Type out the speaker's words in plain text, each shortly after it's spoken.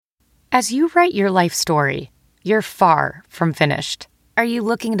As you write your life story, you're far from finished. Are you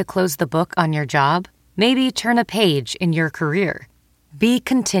looking to close the book on your job? Maybe turn a page in your career? Be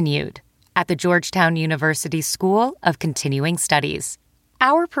continued at the Georgetown University School of Continuing Studies.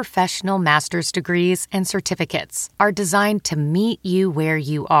 Our professional master's degrees and certificates are designed to meet you where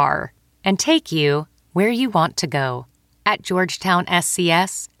you are and take you where you want to go. At Georgetown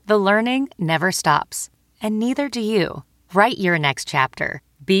SCS, the learning never stops, and neither do you. Write your next chapter.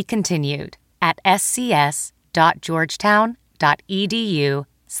 Be continued at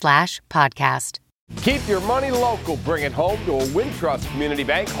scs.georgetown.edu/podcast. Keep your money local. Bring it home to a Wintrust Community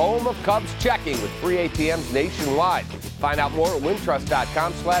Bank, home of Cubs checking with free ATMs nationwide. Find out more at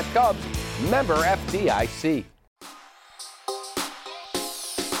wintrust.com/Cubs. Member FDIC.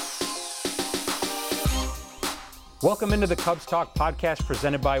 Welcome into the Cubs Talk podcast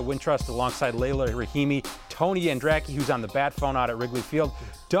presented by Wintrust alongside Leila Rahimi, Tony Andracki, who's on the bat phone out at Wrigley Field.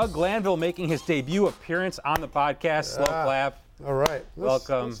 Doug Glanville making his debut appearance on the podcast. Slow clap. All right.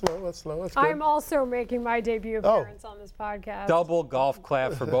 Welcome. That's slow. That's good. I'm also making my debut appearance on this podcast. Double golf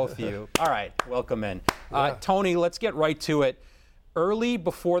clap for both of you. All right. Welcome in. Tony, let's get right to it. Early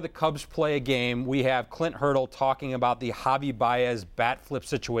before the Cubs play a game, we have Clint Hurdle talking about the Javi Baez bat flip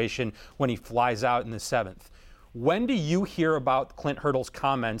situation when he flies out in the 7th. When do you hear about Clint Hurdle's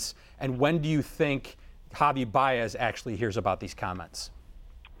comments, and when do you think Javi Baez actually hears about these comments?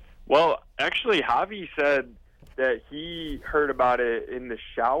 Well, actually, Javi said that he heard about it in the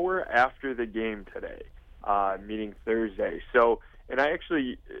shower after the game today, meaning Thursday. So, and I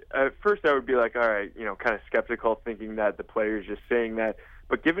actually, at first I would be like, all right, kind of skeptical, thinking that the player's just saying that.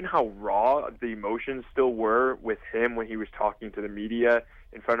 But given how raw the emotions still were with him when he was talking to the media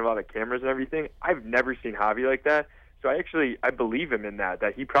in front of all the cameras and everything, I've never seen Javi like that. So I believe him in that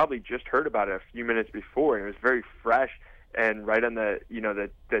he probably just heard about it a few minutes before, and it was very fresh and right on the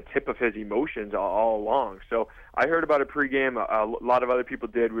tip of his emotions all along. So I heard about it pregame. A lot of other people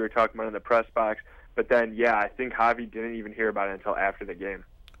did. We were talking about it in the press box. But then, I think Javi didn't even hear about it until after the game.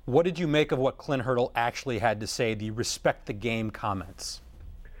 What did you make of what Clint Hurdle actually had to say, the respect the game comments?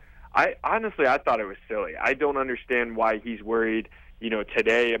 I thought it was silly. I don't understand why he's worried,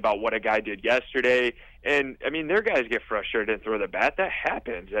 today about what a guy did yesterday. And, their guys get frustrated and throw the bat. That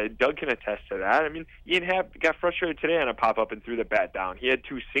happens. Doug can attest to that. Ian Happ got frustrated today on a pop-up and threw the bat down. He had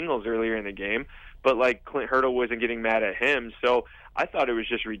 2 singles earlier in the game, but, Clint Hurdle wasn't getting mad at him. So I thought it was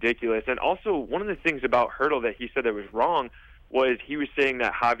just ridiculous. And also, one of the things about Hurdle that he said that was wrong was he was saying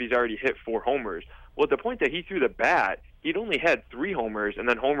that Javi's already hit 4 homers. Well, at the point that he threw the bat, he'd only had 3 homers and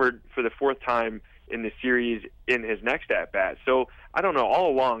then homered for the 4th time in the series in his next at-bat. So, I don't know,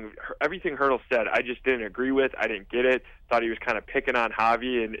 all along, everything Hurdle said, I just didn't agree with. I didn't get it. Thought he was kind of picking on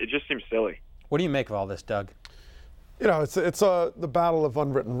Javi, and it just seems silly. What do you make of all this, Doug? It's the battle of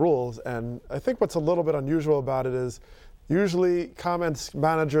unwritten rules, and I think what's a little bit unusual about it is usually comments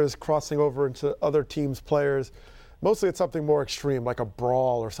managers crossing over into other teams' players. Mostly it's something more extreme, like a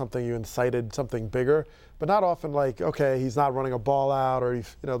brawl or something you incited, something bigger, but not often like, okay, he's not running a ball out, or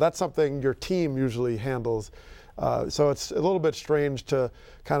that's something your team usually handles. So it's a little bit strange to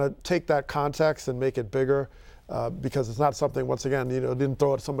kind of take that context and make it bigger because it's not something, once again, didn't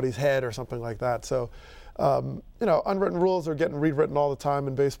throw at somebody's head or something like that. So, unwritten rules are getting rewritten all the time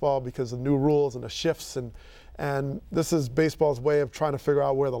in baseball because of new rules and the shifts, and this is baseball's way of trying to figure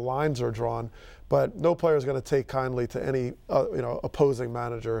out where the lines are drawn. But no player is going to take kindly to any opposing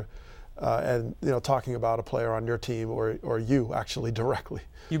manager and talking about a player on your team or you actually directly.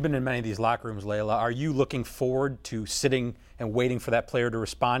 You've been in many of these locker rooms, Leila. Are you looking forward to sitting and waiting for that player to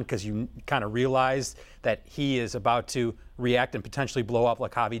respond because you kind of realize that he is about to react and potentially blow up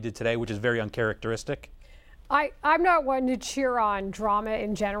like Javi did today, which is very uncharacteristic? I'm not one to cheer on drama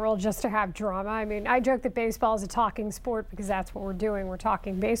in general just to have drama. I joke that baseball is a talking sport because that's what we're doing. We're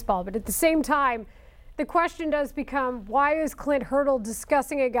talking baseball. But at the same time, the question does become, why is Clint Hurdle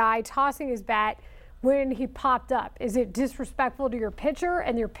discussing a guy tossing his bat when he popped up? Is it disrespectful to your pitcher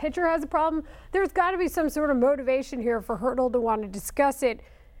and your pitcher has a problem? There's got to be some sort of motivation here for Hurdle to want to discuss it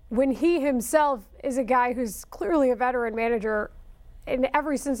when he himself is a guy who's clearly a veteran manager in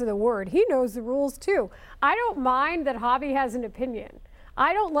every sense of the word. He knows the rules too. I don't mind that Javi has an opinion.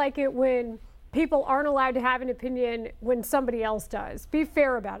 I don't like it when people aren't allowed to have an opinion when somebody else does. Be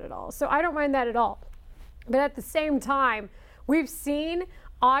fair about it all. So I don't mind that at all. But at the same time, we've seen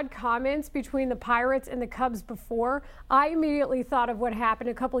odd comments between the Pirates and the Cubs before. I immediately thought of what happened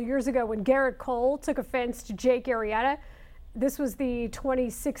a couple years ago when Garrett Cole took offense to Jake Arrieta. This was the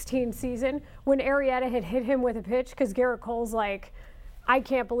 2016 season when Arrieta had hit him with a pitch because Garrett Cole's like, I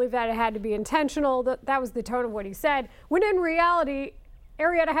can't believe that it had to be intentional. That was the tone of what he said. When in reality,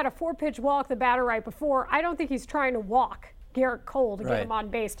 Arrieta had a 4-pitch walk the batter right before. I don't think he's trying to walk Garrett Cole to get him on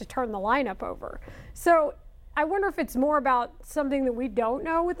base to turn the lineup over. So I wonder if it's more about something that we don't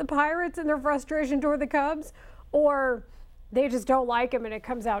know with the Pirates and their frustration toward the Cubs, or they just don't like him and it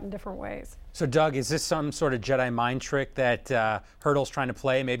comes out in different ways. So, Doug, is this some sort of Jedi mind trick that Hurdle's trying to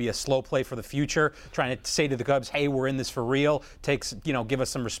play, maybe a slow play for the future, trying to say to the Cubs, hey, we're in this for real, give us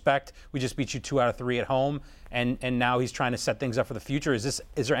some respect. We just beat you 2 out of 3 at home, and now he's trying to set things up for the future. Is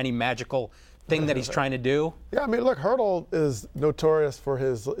there any magical thing that he's trying to do? Yeah, I mean, look, Hurdle is notorious for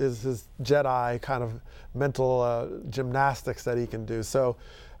his Jedi kind of mental gymnastics that he can do. So,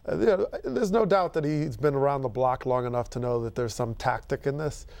 there's no doubt that he's been around the block long enough to know that there's some tactic in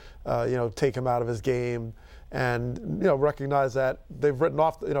this. Take him out of his game, and recognize that they've written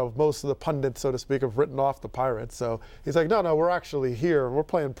off. Most of the pundits, so to speak, have written off the Pirates. So he's like, no, we're actually here. We're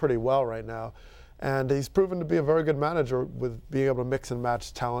playing pretty well right now, and he's proven to be a very good manager with being able to mix and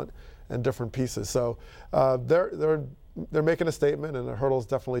match talent and different pieces. So they're making a statement, and Hurdle's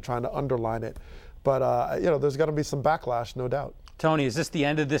definitely trying to underline it. But there's going to be some backlash, no doubt. Tony, is this the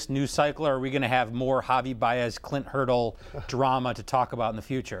end of this news cycle, or are we going to have more Javi Baez, Clint Hurdle drama to talk about in the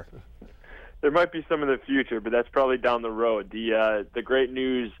future? There might be some in the future, but that's probably down the road. The great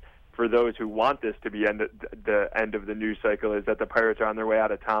news for those who want this to be the end of the news cycle is that the Pirates are on their way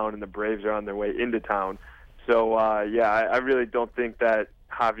out of town and the Braves are on their way into town. So, I really don't think that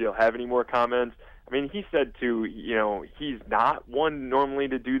Javi will have any more comments. I mean, he said he's not one normally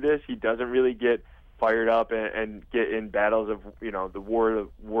to do this. He doesn't really get fired up and get in battles of, the war of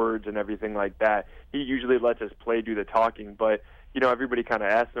words and everything like that. He usually lets his play do the talking, but, everybody kind of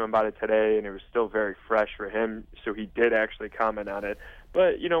asked him about it today, and it was still very fresh for him, so he did actually comment on it.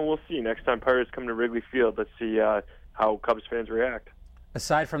 But, we'll see. Next time Pirates come to Wrigley Field, let's see how Cubs fans react.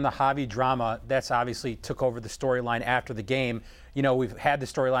 Aside from the Javi drama, that's obviously took over the storyline after the game. We've had the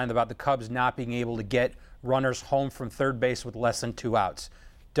storyline about the Cubs not being able to get runners home from third base with less than 2 outs.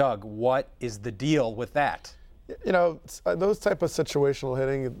 Doug, what is the deal with that? Those type of situational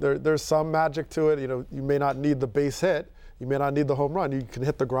hitting, there's some magic to it. You may not need the base hit. You may not need the home run. You can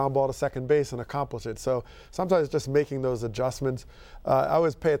hit the ground ball to second base and accomplish it. So sometimes just making those adjustments. I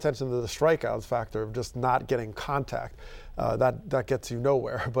always pay attention to the strikeouts factor of just not getting contact. That gets you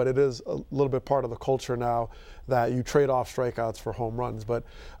nowhere. But it is a little bit part of the culture now that you trade off strikeouts for home runs. But,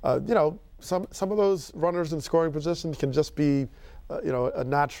 some of those runners in scoring positions can just be a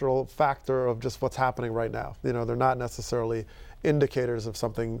natural factor of just what's happening right now. They're not necessarily indicators of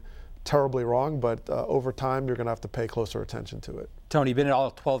something terribly wrong, but over time you're going to have to pay closer attention to it. Tony, you've been in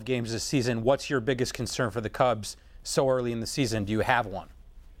all 12 games this season. What's your biggest concern for the Cubs so early in the season? Do you have one?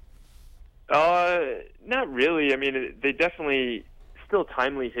 Not really. I mean, they definitely still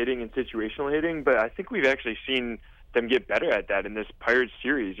timely hitting and situational hitting, but I think we've actually seen them get better at that in this Pirates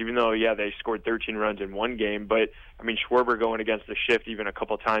series, even though, they scored 13 runs in one game. But, I mean, Schwarber going against the shift even a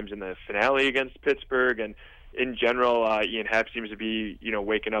couple times in the finale against Pittsburgh. And in general, Ian Happ seems to be,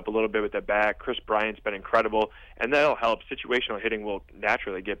 waking up a little bit with the bat. Chris Bryant's been incredible, and that'll help. Situational hitting will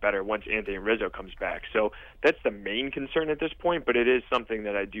naturally get better once Anthony Rizzo comes back. So that's the main concern at this point, but it is something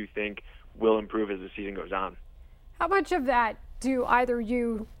that I do think will improve as the season goes on. How much of that do either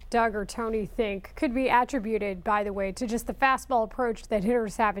you, Doug, or Tony think could be attributed, by the way, to just the fastball approach that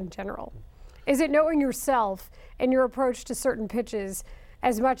hitters have in general? Is it knowing yourself and your approach to certain pitches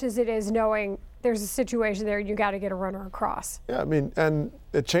as much as it is knowing there's a situation there you got to get a runner across? Yeah, I mean, and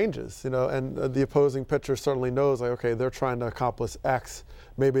it changes, and the opposing pitcher certainly knows, like, okay, they're trying to accomplish X.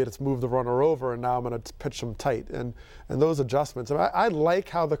 Maybe it's move the runner over, and now I'm going to pitch them tight. And those adjustments. I like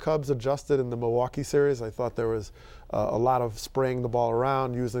how the Cubs adjusted in the Milwaukee series. I thought there was a lot of spraying the ball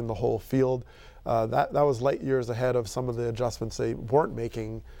around, using the whole field. That was light years ahead of some of the adjustments they weren't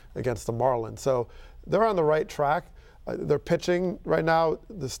making against the Marlins. So they're on the right track. They're pitching right now.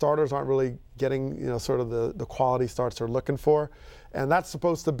 The starters aren't really getting, sort of the quality starts they're looking for, and that's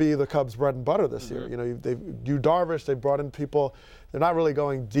supposed to be the Cubs' bread and butter this year. Yu Darvish, they brought in people. They're not really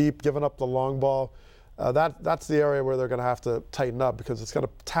going deep, giving up the long ball. That's the area where they're going to have to tighten up, because it's going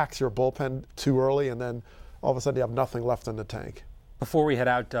to tax your bullpen too early, and then all of a sudden you have nothing left in the tank. Before we head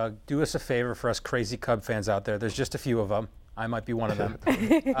out, Doug, do us a favor for us crazy Cub fans out there. There's just a few of them. I might be one of them.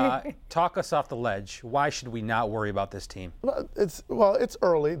 Talk us off the ledge. Why should we not worry about this team? It's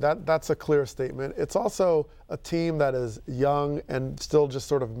early. That's a clear statement. It's also a team that is young and still just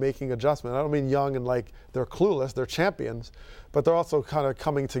sort of making adjustments. I don't mean young and like they're clueless. They're champions, but they're also kind of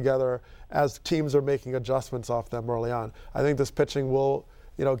coming together as teams are making adjustments off them early on. I think this pitching will,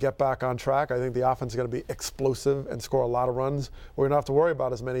 get back on track. I think the offense is going to be explosive and score a lot of runs. We're going to have to worry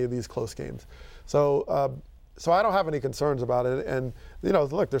about as many of these close games. So, So I don't have any concerns about it. And,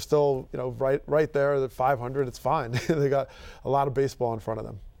 look, they're still, right there at 500. It's fine. They got a lot of baseball in front of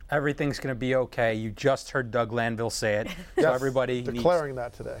them. Everything's going to be okay. You just heard Doug Glanville say it. Yes, so everybody declaring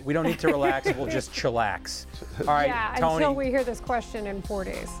that today. We don't need to relax. We'll just chillax. All right, yeah, Tony. Until we hear this question in 4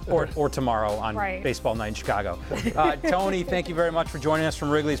 days. Or tomorrow on Baseball Night in Chicago. Tony, thank you very much for joining us from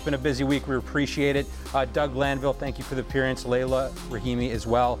Wrigley. It's been a busy week. We appreciate it. Doug Glanville, thank you for the appearance. Leila Rahimi as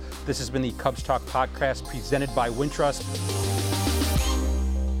well. This has been the Cubs Talk podcast presented by Wintrust.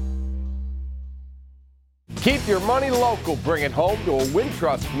 Keep your money local. Bring it home to a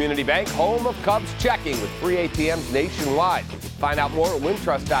Wintrust Community Bank, home of Cubs checking with free ATMs nationwide. Find out more at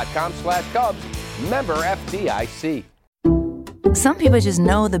wintrust.com/Cubs. Member FDIC. Some people just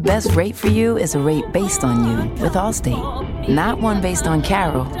know the best rate for you is a rate based on you with Allstate. Not one based on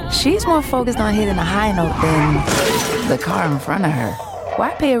Carol. She's more focused on hitting a high note than the car in front of her.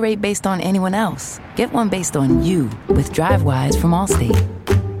 Why pay a rate based on anyone else? Get one based on you with DriveWise from Allstate.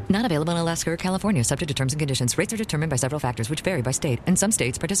 Not available in Alaska or California, subject to terms and conditions. Rates are determined by several factors, which vary by state. In some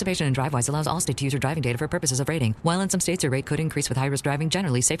states, participation in DriveWise allows Allstate to use your driving data for purposes of rating. While in some states, your rate could increase with high-risk driving.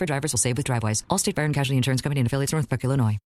 Generally, safer drivers will save with DriveWise. Allstate Fire and Casualty Insurance Company and affiliates, Northbrook, Illinois.